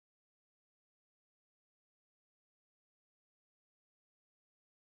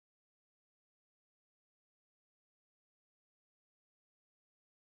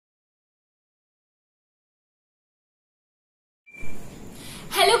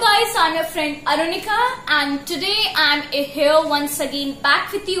guys, I'm your friend Arunika and today I'm here once again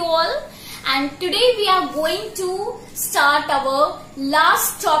back with you all, and today we are going to start our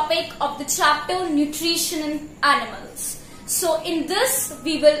last topic of the chapter Nutrition in Animals. So in this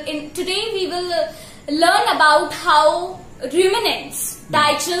today we will learn about how ruminants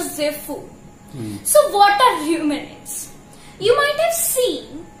digest their food. So what are ruminants? You might have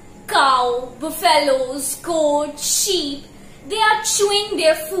seen cow, buffaloes, goats, sheep. They are chewing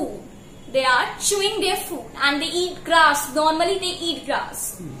their food. And they eat grass. Normally they eat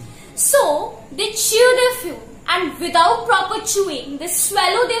grass. So they chew their food, and without proper chewing they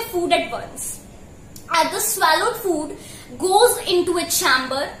swallow their food at once. And the swallowed food goes into a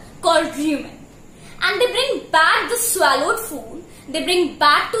chamber called rumen. And they bring back the swallowed food. They bring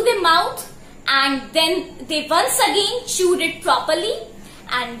back to their mouth, and then they once again chewed it properly.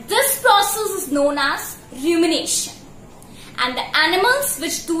 And this process is known as rumination. And the animals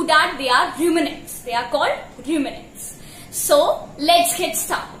which do that, they are ruminants. They are called ruminants. So let's get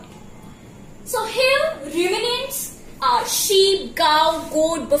started. So here ruminants are sheep, cow,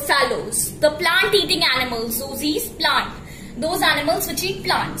 goat, buffaloes, the plant-eating animals, those animals which eat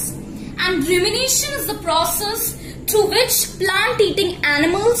plants. And rumination is the process through which plant-eating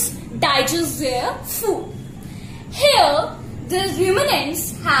animals digest their food. Here the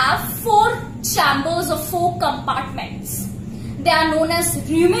ruminants have 4 chambers or 4 compartments. They are known as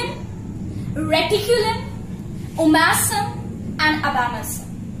rumen, reticulum, omasum and abomasum.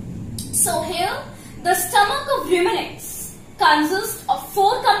 So here the stomach of ruminants consists of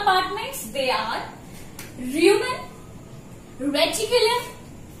 4 compartments. They are rumen, reticulum,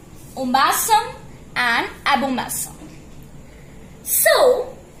 omasum and abomasum.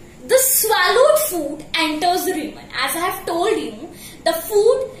 So the swallowed food enters the rumen. As I have told you, the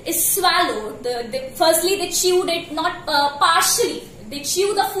food is swallowed. Firstly, they chewed it not partially. They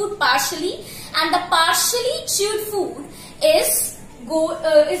chew the food partially, and the partially chewed food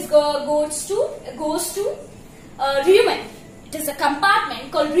goes to rumen. It is a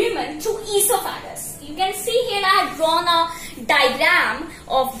compartment called rumen through esophagus. You can see here I have drawn a diagram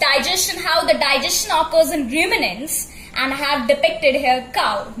of digestion, how the digestion occurs in ruminants, and I have depicted here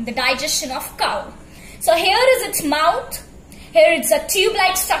cow, the digestion of cow. So here is its mouth. Here it's a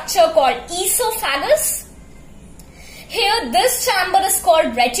tube-like structure called esophagus. Here this chamber is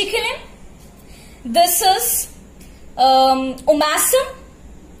called reticulum. This is omasum.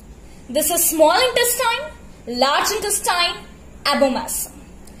 This is small intestine, large intestine, abomasum.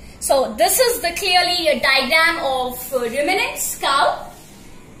 So this is clearly a diagram of ruminants, cow.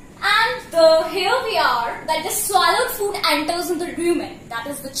 And here we are, that the swallowed food enters into the rumen. That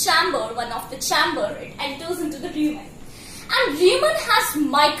is the chamber, one of the chamber, it enters into the rumen. And rumen has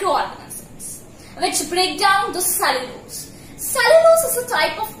microorganisms which break down the cellulose. Cellulose is a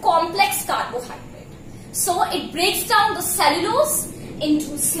type of complex carbohydrate. So it breaks down the cellulose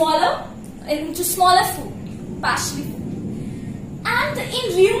into smaller food, partially food. And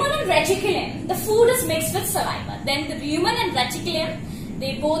in rumen and reticulum, the food is mixed with saliva. Then the rumen and reticulum,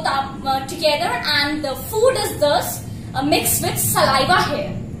 they both are together, and the food is thus mixed with saliva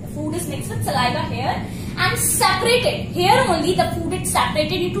here. The food is mixed with saliva here and separated. Here only the food is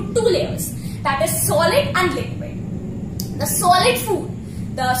separated into 2 layers. That is solid and liquid. The solid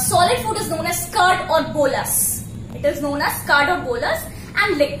food is known as curd or bolus. It is known as curd or bolus,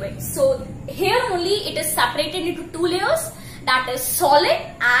 and liquid. So here only it is separated into 2 layers. That is solid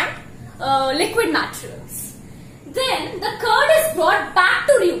and liquid materials. Then the curd is brought back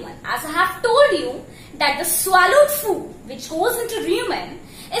to rumen. As I have told you that the swallowed food which goes into rumen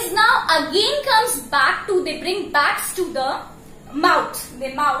is now again comes back to, they bring back to the mouth,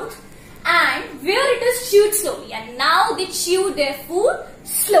 and where it is chewed slowly, and now they chew their food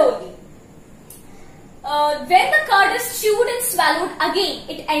slowly. When the curd is chewed and swallowed again,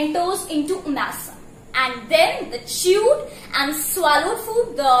 it enters into omasum, and then the chewed and swallowed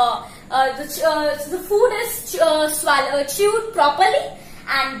food, the food is chewed properly,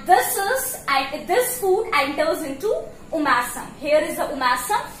 and this food enters into omasum. Here is the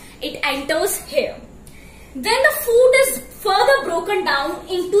omasum. It enters here. Then the food is further broken down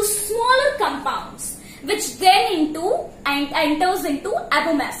into smaller compounds, which then enters into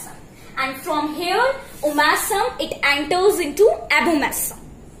abomasum. And from here, omasum, it enters into abomasum.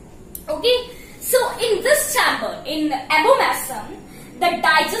 Okay. So in this chamber, in abomasum, the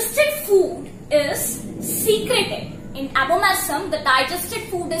digested food is secreted. In abomasum, the digested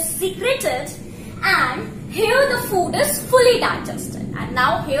food is secreted, and here the food is fully digested. And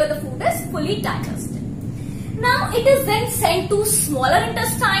now here the food is fully digested. Now it is then sent to smaller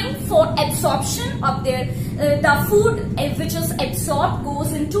intestine for absorption of their the food which is absorbed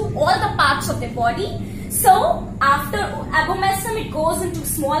goes into all the parts of the body. So after abomasum, it goes into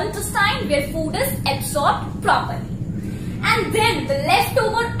small intestine where food is absorbed properly. And then the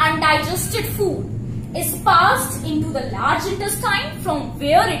leftover undigested food is passed into the large intestine from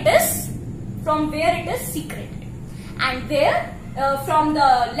where it is secreted. And there from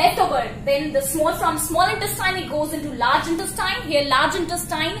the leftover, then from small intestine it goes into large intestine. Here large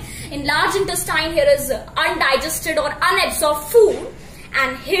intestine, in large intestine here is undigested or unabsorbed food,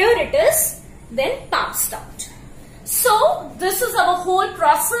 and here it is then passed out. So this is our whole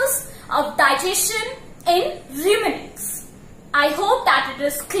process of digestion in ruminants. I hope that it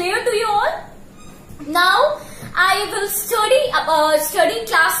is clear to you all. Now I will study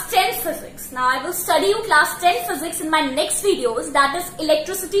class 10 physics. Now I will study you class 10 physics in my next videos, that is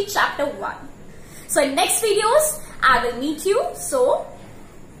electricity chapter 1. So in next videos I will meet you. So